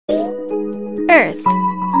Earth.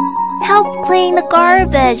 Help clean the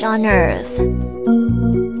garbage on Earth.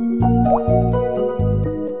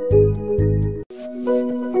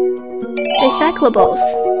 Recyclables.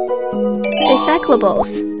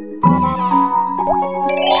 Recyclables.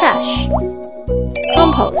 Trash.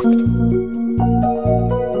 Compost.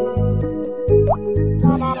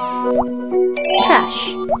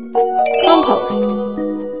 Trash. Compost.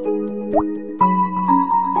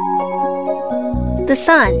 The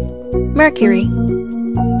Sun. Mercury.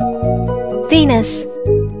 Venus.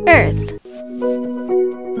 Earth.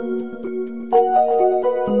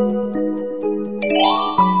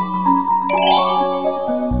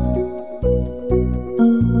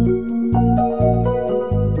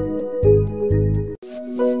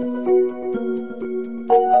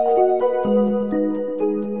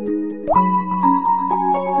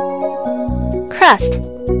 Crust.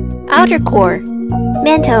 Outer core.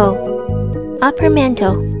 Mantle. Upper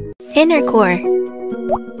mantle. Inner core.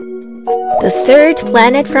 The third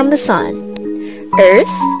planet from the Sun. Earth,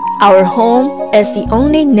 our home, is the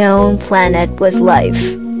only known planet with life.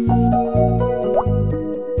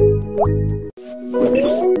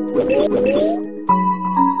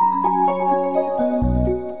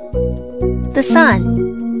 The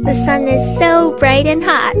Sun. The Sun is so bright and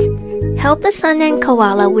hot. Help the Sun and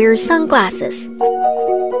koala wear sunglasses.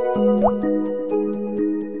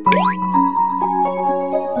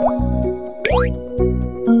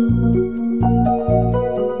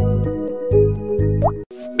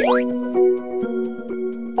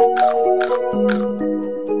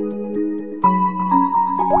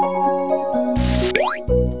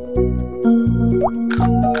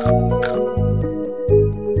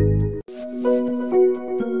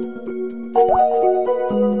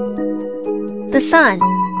 The Sun,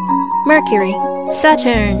 Mercury,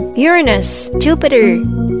 Saturn, Uranus, Jupiter,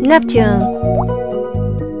 Neptune.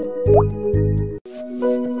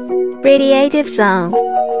 Radiative zone,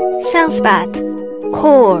 sunspot,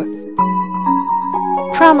 core,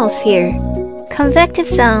 chromosphere, convective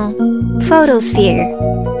zone,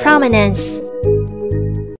 photosphere, prominence,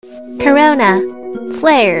 corona,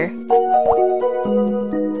 flare.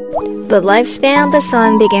 The lifespan of the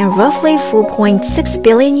Sun began roughly 4.6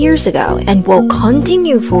 billion years ago and will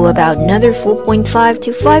continue for about another 4.5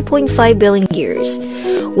 to 5.5 billion years,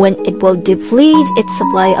 when it will deplete its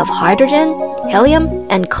supply of hydrogen, helium,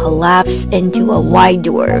 and collapse into a white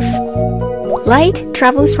dwarf. Light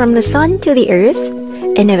travels from the Sun to the Earth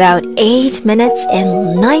in about 8 minutes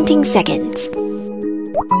and 19 seconds.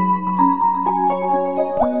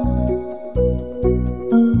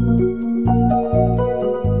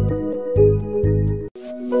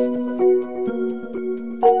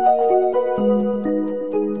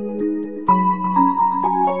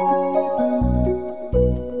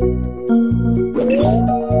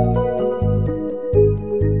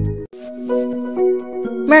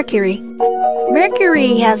 Mercury.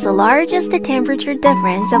 Mercury has the largest temperature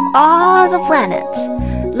difference of all the planets.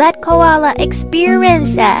 Let koala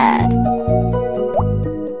experience that.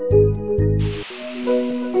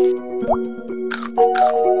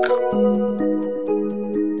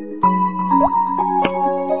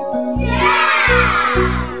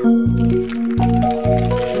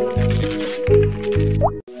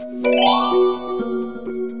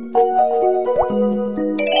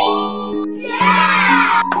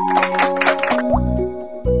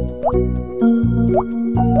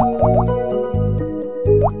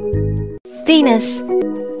 Venus.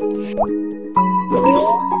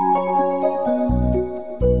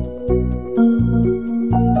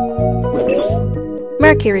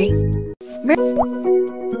 Mercury.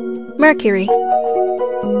 Mercury.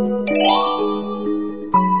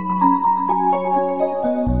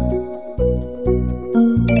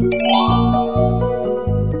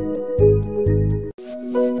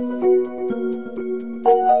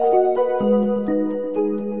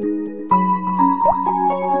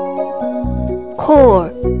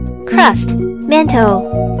 Core, crust, mantle.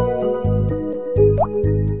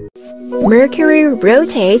 Mercury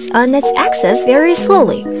rotates on its axis very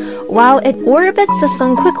slowly, while it orbits the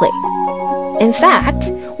Sun quickly. In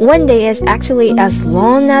fact, one day is actually as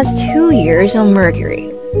long as 2 years on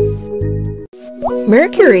Mercury.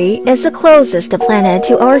 Mercury is the closest planet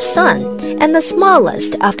to our Sun and the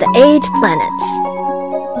smallest of the 8 planets.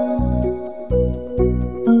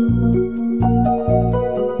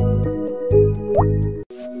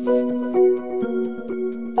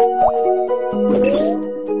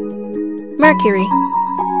 Mercury.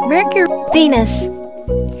 Venus.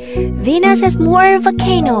 Venus has more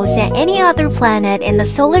volcanoes than any other planet in the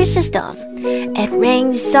solar system. It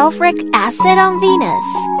rains sulfuric acid on Venus.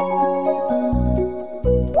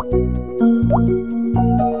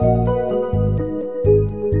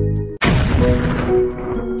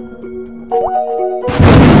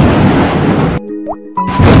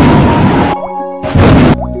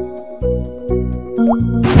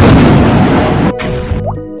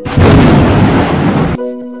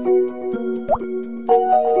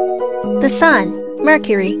 The Sun,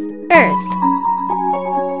 Mercury, Earth.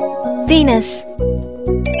 Venus.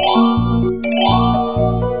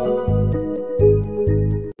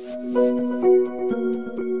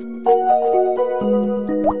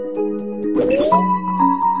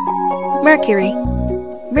 Mercury.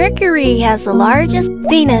 Mercury has the largest.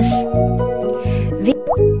 Venus.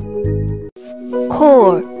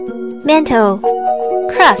 Core, mantle,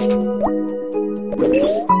 crust.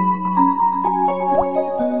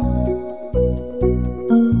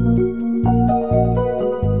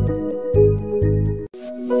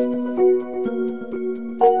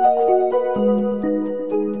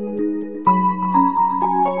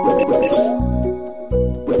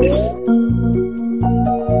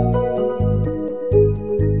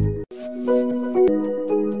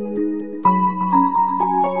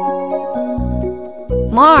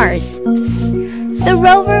 Mars. The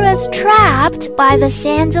rover is trapped by the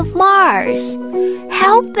sands of Mars.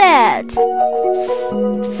 Help it!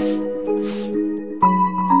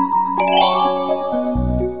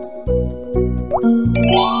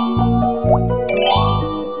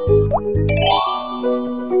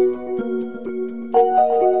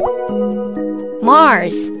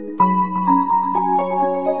 Mars.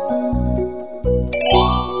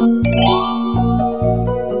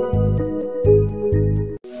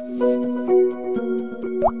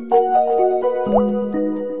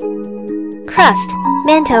 Crust,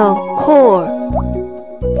 mantle, core.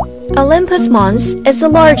 Olympus Mons is the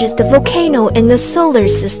largest volcano in the solar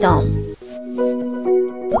system.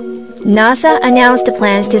 NASA announced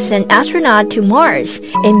plans to send astronauts to Mars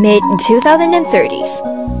in mid-2030s.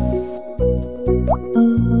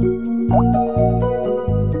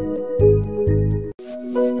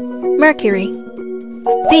 Mercury.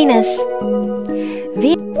 Venus.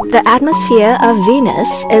 The atmosphere of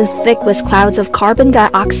Venus is thick with clouds of carbon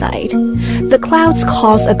dioxide. The clouds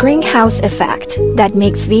cause a greenhouse effect that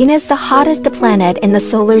makes Venus the hottest planet in the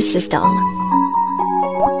solar system.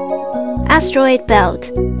 Asteroid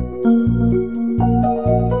belt.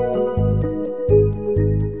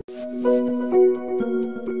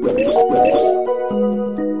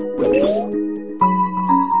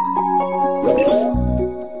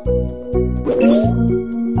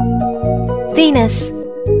 Venus.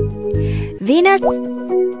 Venus.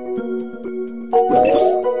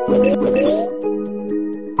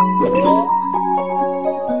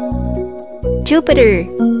 Jupiter.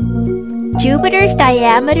 Jupiter's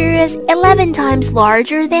diameter is 11 times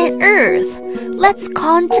larger than Earth. Let's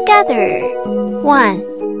count together. 1,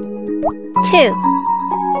 2,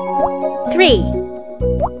 3,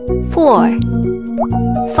 4,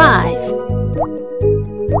 5,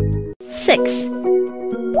 6,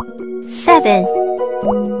 7,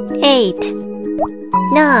 8,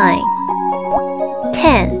 9,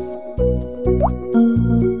 10,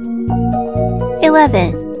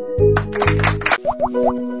 11.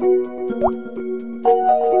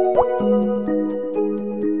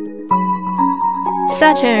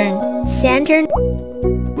 Saturn.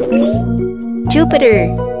 Jupiter.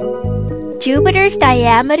 Jupiter's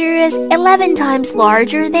diameter is 11 times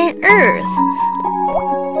larger than Earth.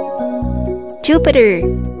 Jupiter.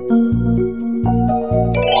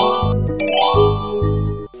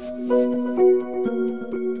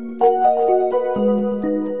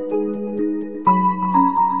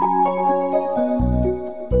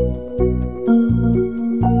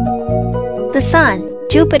 The Sun,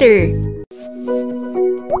 Jupiter.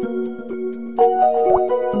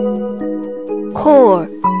 Core.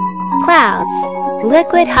 Clouds.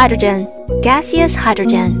 Liquid hydrogen. Gaseous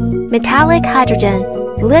hydrogen. Metallic hydrogen.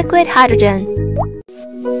 Liquid hydrogen.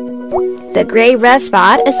 The gray red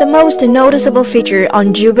spot is the most noticeable feature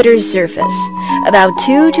on Jupiter's surface, about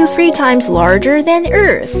 2 to 3 times larger than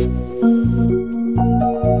Earth.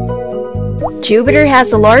 Jupiter has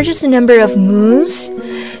the largest number of moons,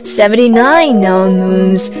 79 known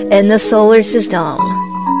moons in the solar system.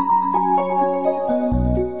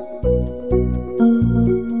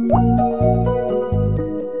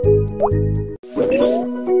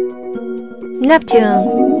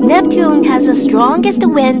 Neptune. Neptune has the strongest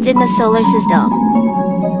winds in the solar system.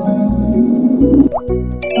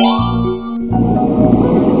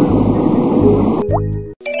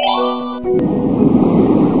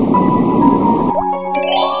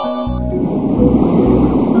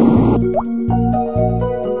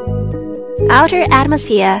 Outer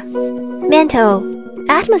atmosphere. Mantle,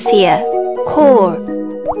 atmosphere, core.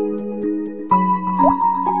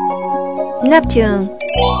 Neptune.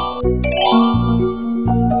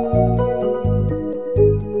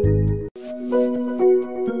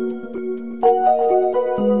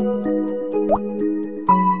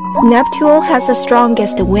 Neptune has the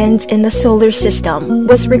strongest winds in the solar system,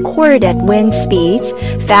 with recorded wind speeds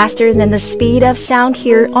faster than the speed of sound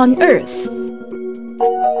here on Earth.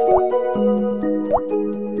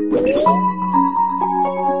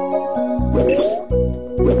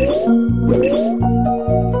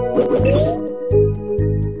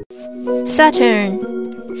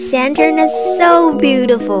 Saturn is so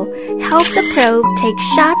beautiful. Help the probe take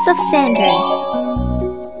shots of Saturn.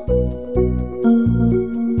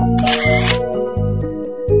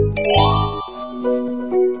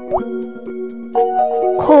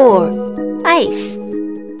 Core, ice.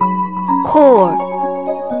 Core,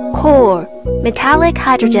 metallic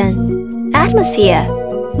hydrogen. Atmosphere,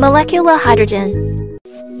 molecular hydrogen.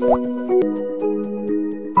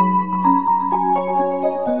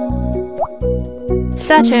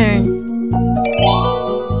 Saturn.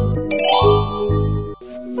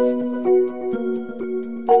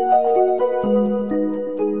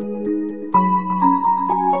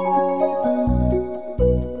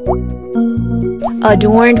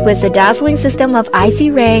 Adorned with a dazzling system of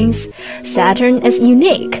icy rings, Saturn is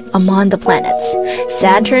unique among the planets.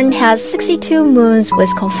 Saturn has 62 moons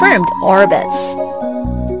with confirmed orbits.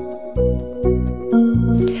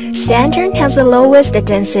 Saturn has the lowest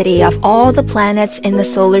density of all the planets in the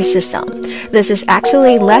solar system. This is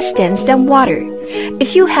actually less dense than water.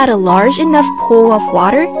 If you had a large enough pool of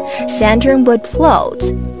water, Saturn would float.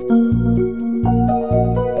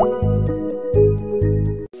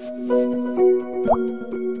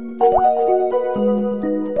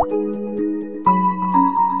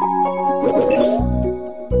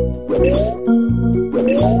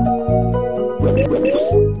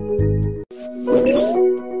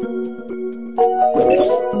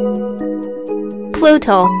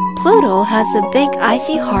 Pluto has a big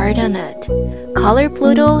icy heart on it. Color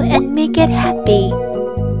Pluto and make it happy.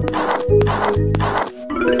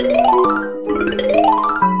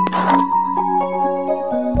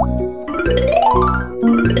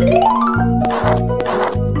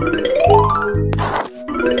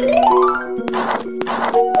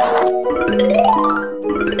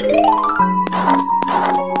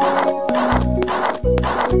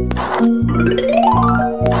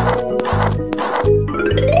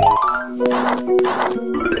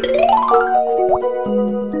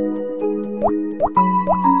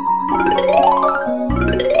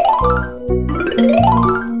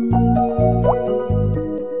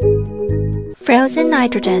 Frozen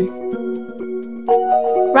nitrogen.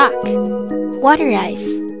 Rock, water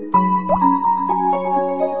ice.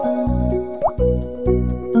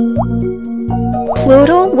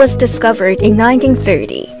 Pluto was discovered in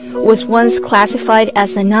 1930, was once classified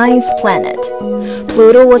as the ninth planet.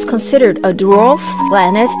 Pluto was considered a dwarf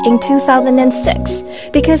planet in 2006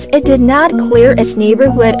 because it did not clear its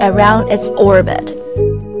neighborhood around its orbit.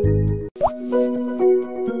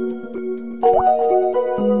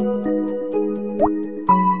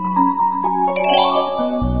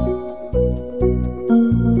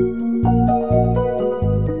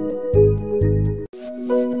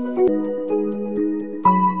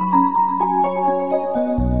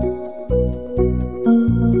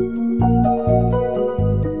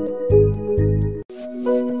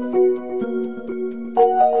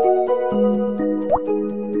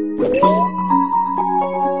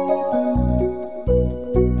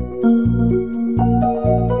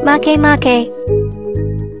 Makemake.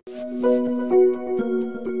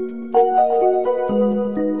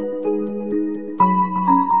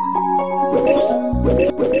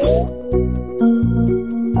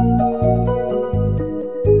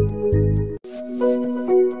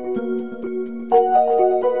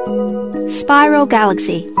 Spiral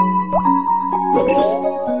galaxy.